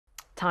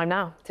Time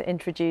now to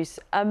introduce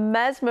a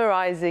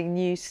mesmerising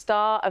new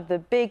star of the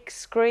big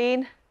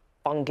screen,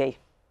 Fungi.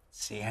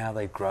 See how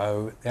they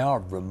grow. They are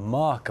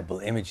remarkable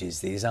images,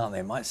 these, aren't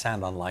they? It might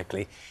sound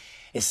unlikely.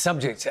 It's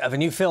subject of a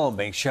new film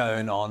being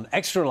shown on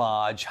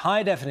extra-large,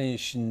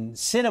 high-definition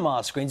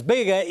cinema screens,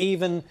 bigger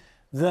even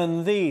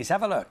than these.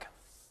 Have a look.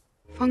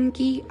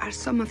 Fungi are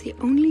some of the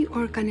only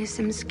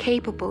organisms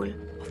capable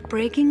of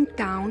breaking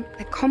down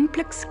the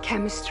complex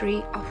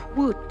chemistry of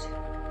wood.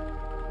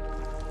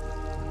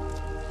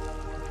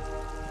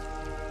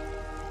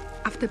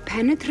 After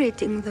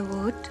penetrating the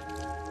wood,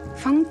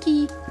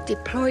 fungi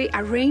deploy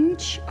a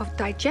range of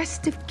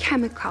digestive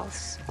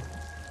chemicals,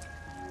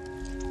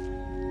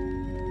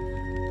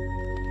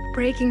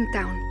 breaking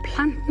down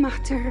plant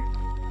matter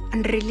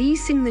and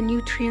releasing the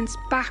nutrients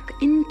back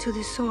into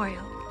the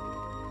soil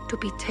to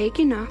be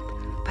taken up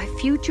by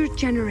future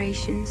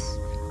generations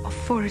of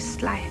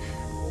forest life.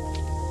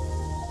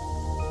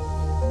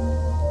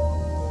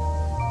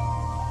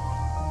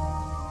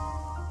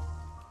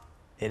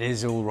 It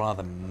is all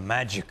rather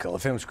magical. The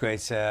film's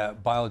creator,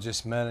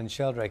 biologist Merlin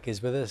Sheldrake,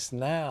 is with us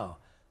now.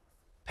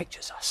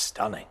 Pictures are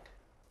stunning.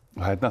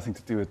 I had nothing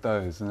to do with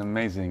those. An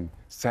amazing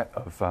set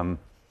of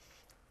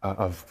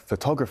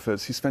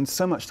photographers who spend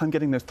so much time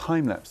getting those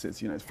time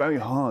lapses. You know, it's very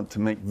hard to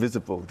make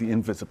visible the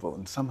invisible,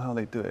 and somehow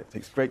they do it. It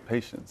takes great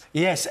patience.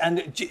 Yes,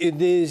 and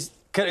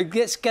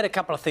let's get a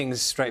couple of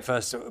things straight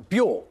first.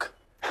 Björk,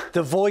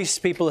 the voice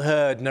people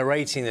heard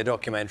narrating the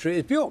documentary,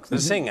 is Björk, the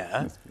singer.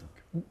 Yes,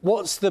 Björk.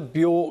 What's the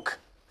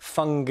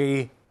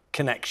Björk-Fungi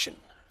connection?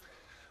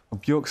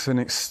 Well, Björk's an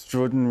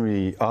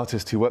extraordinary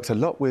artist who works a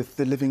lot with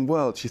the living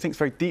world. She thinks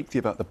very deeply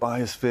about the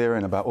biosphere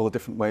and about all the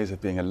different ways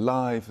of being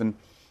alive.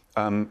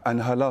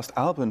 And her last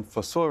album,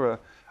 Fossora,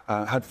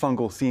 had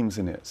fungal themes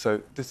in it.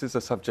 So this is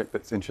a subject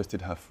that's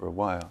interested her for a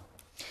while.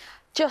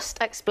 Just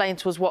explain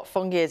to us what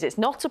fungi is. It's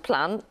not a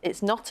plant,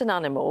 it's not an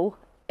animal.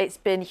 It's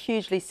been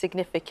hugely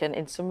significant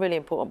in some really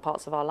important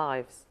parts of our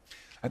lives.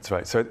 That's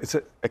right. So it's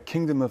a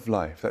kingdom of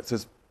life. That's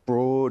as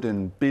broad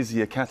and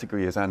busy a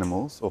category as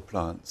animals or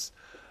plants.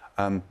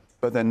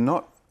 But they're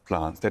not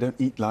plants. They don't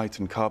eat light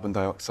and carbon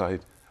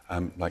dioxide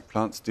like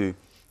plants do.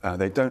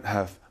 They don't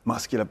have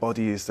muscular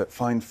bodies that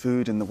find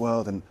food in the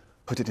world and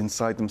put it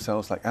inside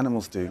themselves like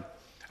animals do.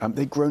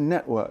 They grow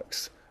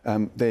networks.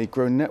 They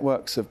grow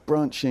networks of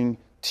branching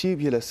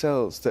tubular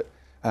cells that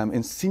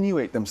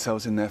insinuate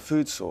themselves in their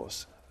food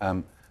source.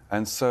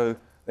 And so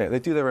they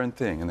do their own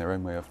thing in their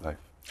own way of life.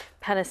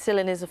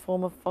 Penicillin is a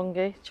form of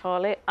fungi,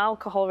 Charlie.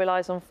 Alcohol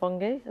relies on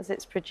fungi as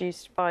it's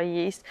produced by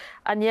yeast,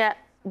 and yet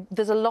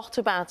there's a lot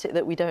about it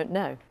that we don't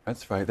know.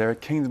 That's right. They're a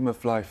kingdom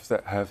of life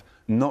that have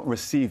not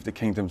received a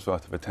kingdom's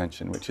worth of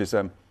attention, which is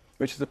a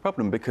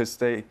problem because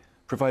they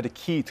provide a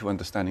key to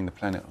understanding the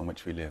planet on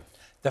which we live.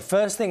 The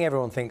first thing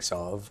everyone thinks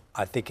of,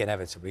 I think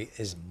inevitably,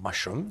 is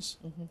mushrooms,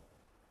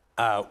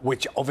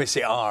 which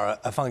obviously are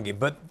a fungi,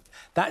 but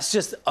that's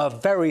just a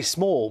very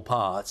small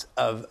part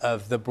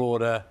of the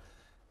broader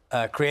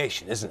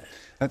creation, isn't it?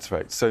 That's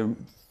right. So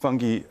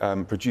fungi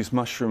produce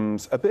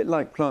mushrooms a bit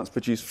like plants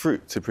produce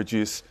fruit.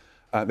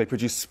 They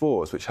produce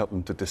spores which help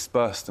them to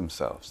disperse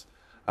themselves.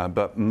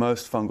 But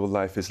most fungal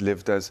life is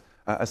lived as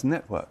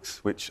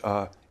networks, which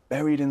are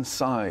buried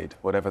inside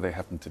whatever they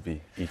happen to be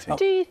eating.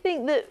 Do you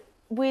think that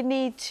we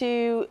need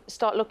to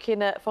start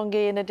looking at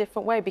fungi in a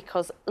different way?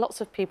 Because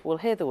lots of people will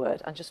hear the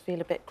word and just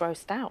feel a bit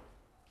grossed out.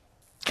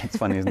 It's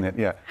funny, isn't it?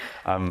 Yeah.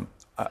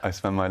 I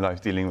spend my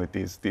life dealing with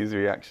these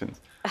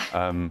reactions.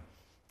 Yeah,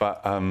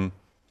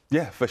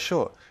 for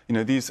sure. You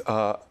know, these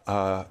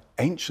are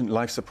ancient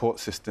life support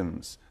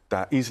systems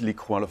that easily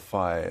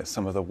qualify as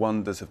some of the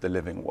wonders of the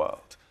living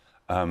world.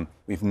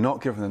 We've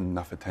not given them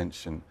enough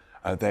attention.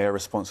 They are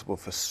responsible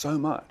for so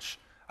much.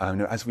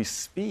 As we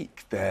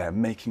speak, they're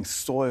making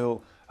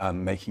soil,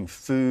 making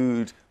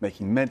food,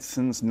 making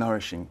medicines,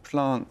 nourishing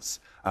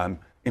plants,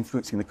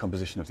 influencing the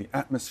composition of the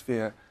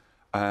atmosphere.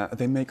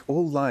 They make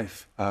all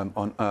life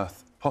on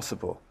Earth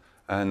possible.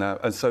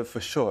 And so, for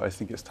sure, I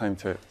think it's time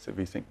to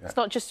rethink that. It's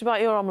not just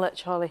about your omelette,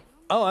 Charlie.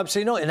 Oh,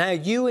 absolutely not. Now,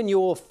 you and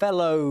your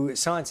fellow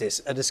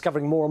scientists are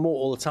discovering more and more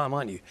all the time,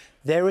 aren't you?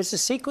 There is a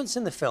sequence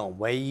in the film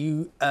where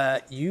you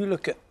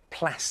look at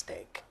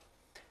plastic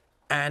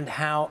and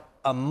how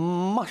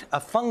a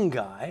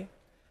fungi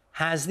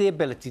has the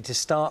ability to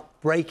start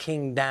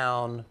breaking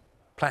down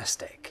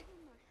plastic.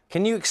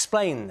 Can you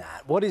explain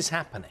that? What is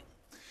happening?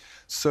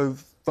 So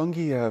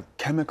fungi are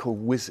chemical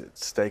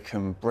wizards. They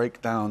can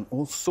break down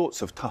all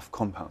sorts of tough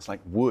compounds, like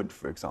wood,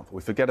 for example.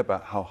 We forget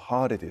about how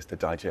hard it is to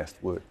digest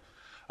wood.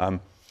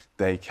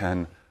 They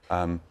can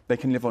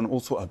live on all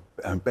sorts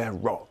of bare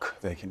rock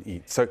they can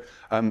eat. So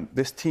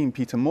this team,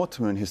 Peter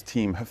Mortimer and his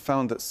team, have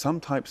found that some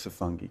types of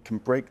fungi can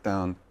break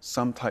down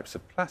some types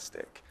of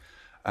plastic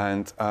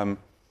and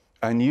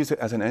use it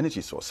as an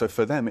energy source. So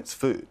for them, it's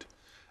food.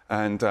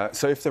 And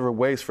so if there are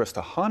ways for us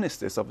to harness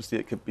this, obviously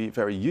it could be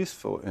very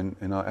useful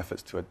in our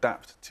efforts to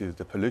adapt to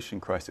the pollution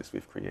crisis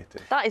we've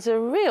created. That is a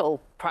real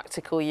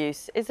practical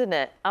use, isn't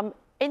it?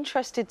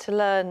 interested to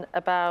learn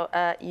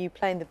about you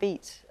playing the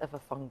beat of a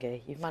fungi.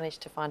 You've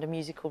managed to find a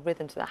musical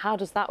rhythm to that. How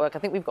does that work? I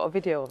think we've got a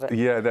video of it.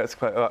 Yeah, that's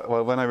quite...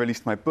 well, when I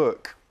released my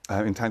book,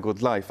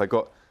 Entangled Life, I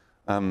got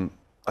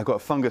a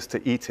fungus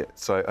to eat it.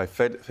 So I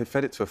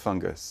fed it to a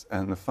fungus,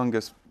 and the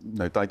fungus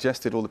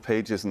digested all the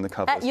pages and the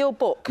covers. At your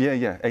book?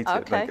 Yeah, ate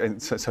it. Okay.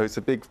 And so it's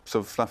a big,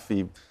 sort of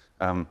fluffy,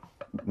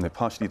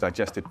 partially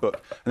digested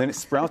book. And then it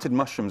sprouted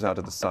mushrooms out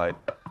of the side.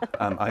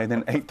 I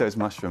then ate those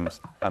mushrooms,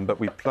 but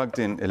we plugged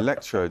in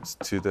electrodes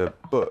to the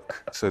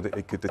book so that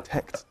it could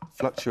detect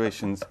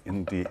fluctuations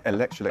in the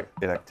electrolyte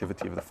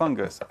activity of the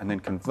fungus and then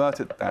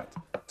converted that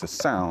to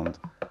sound.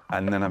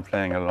 And then I'm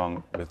playing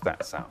along with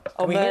that sound.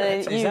 Oh,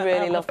 Merlin, you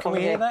really love fungi. Can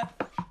we hear that?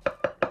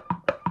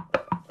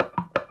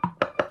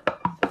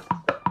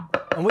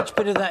 And which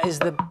bit of that is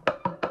the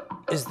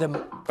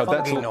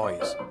fungi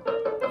noise?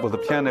 Well, the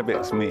piano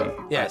bit's me.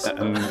 Yes.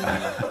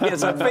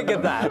 Yes, I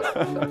figured that.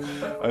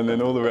 And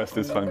then all the rest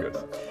is fungus.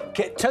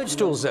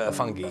 Toadstools are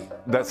fungi.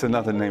 That's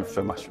another name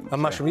for mushrooms. A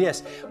mushroom,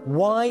 yes.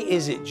 Why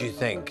is it, do you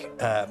think,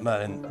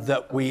 Merlin,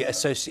 that we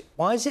associate...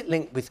 Why is it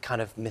linked with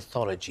kind of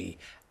mythology?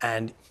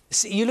 And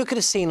you look at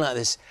a scene like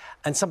this,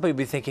 and some people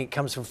be thinking it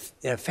comes from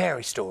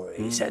fairy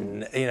stories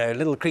and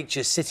little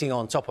creatures sitting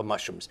on top of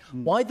mushrooms.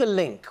 Why the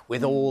link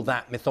with all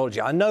that mythology?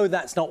 I know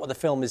that's not what the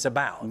film is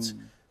about.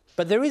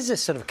 But there is a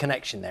sort of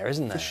connection there,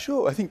 isn't there? For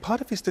sure. I think part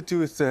of it is to do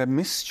with their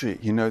mystery.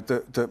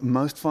 That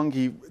most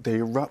fungi, they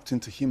erupt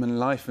into human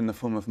life in the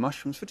form of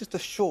mushrooms for just a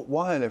short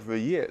while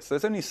every year. So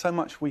there's only so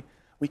much we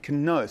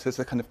can know. So there's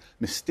a kind of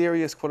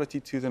mysterious quality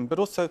to them. But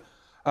also,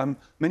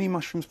 many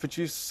mushrooms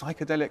produce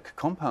psychedelic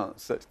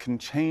compounds that can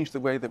change the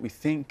way that we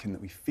think and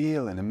that we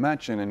feel and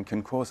imagine and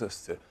can cause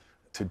us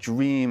to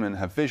dream and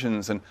have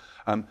visions. And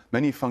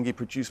many fungi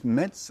produce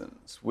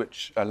medicines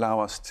which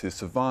allow us to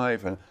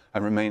survive and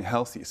remain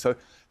healthy. So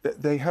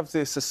they have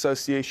this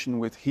association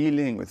with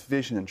healing, with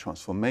vision and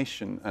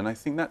transformation, and I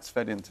think that's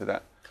fed into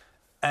that.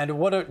 And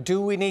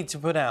do we need to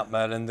put out,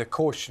 Merlin, the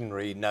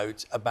cautionary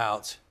note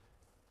about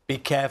be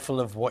careful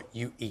of what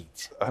you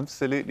eat?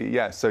 Absolutely,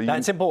 yeah. So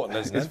that's important,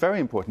 isn't it? It's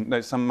very important.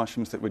 There's some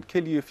mushrooms that would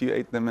kill you if you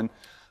ate them,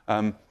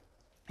 and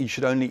you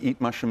should only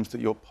eat mushrooms that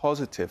you're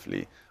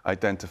positively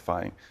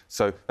identifying.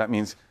 So that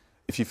means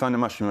if you find a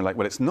mushroom, you're like,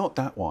 well, it's not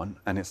that one,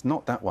 and it's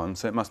not that one,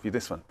 so it must be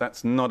this one.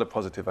 That's not a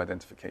positive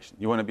identification.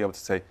 You want to be able to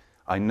say,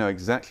 I know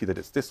exactly that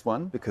it's this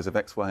one because of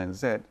X, Y, and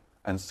Z,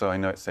 and so I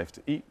know it's safe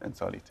to eat, and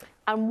so I'll eat it.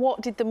 And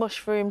what did the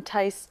mushroom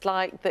taste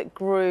like that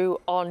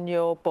grew on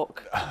your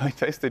book? It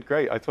tasted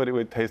great. I thought it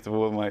would taste of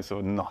all my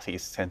sort of naughty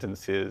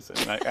sentences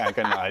and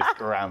agonised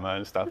grammar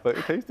and stuff, but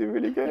it tasted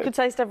really good. You could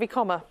taste every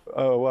comma.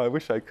 Oh, well, I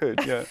wish I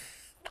could, yeah.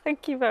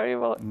 Thank you very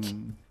much.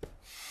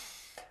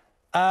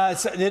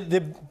 So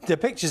the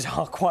pictures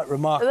are quite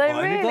remarkable. They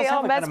really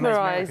are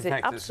mesmerising,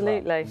 kind of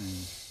absolutely.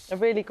 A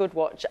really good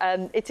watch.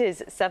 It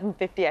is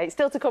 7:58.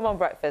 Still to come on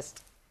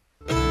breakfast.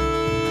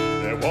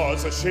 There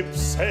was a ship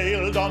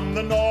sailed on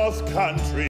the North Country.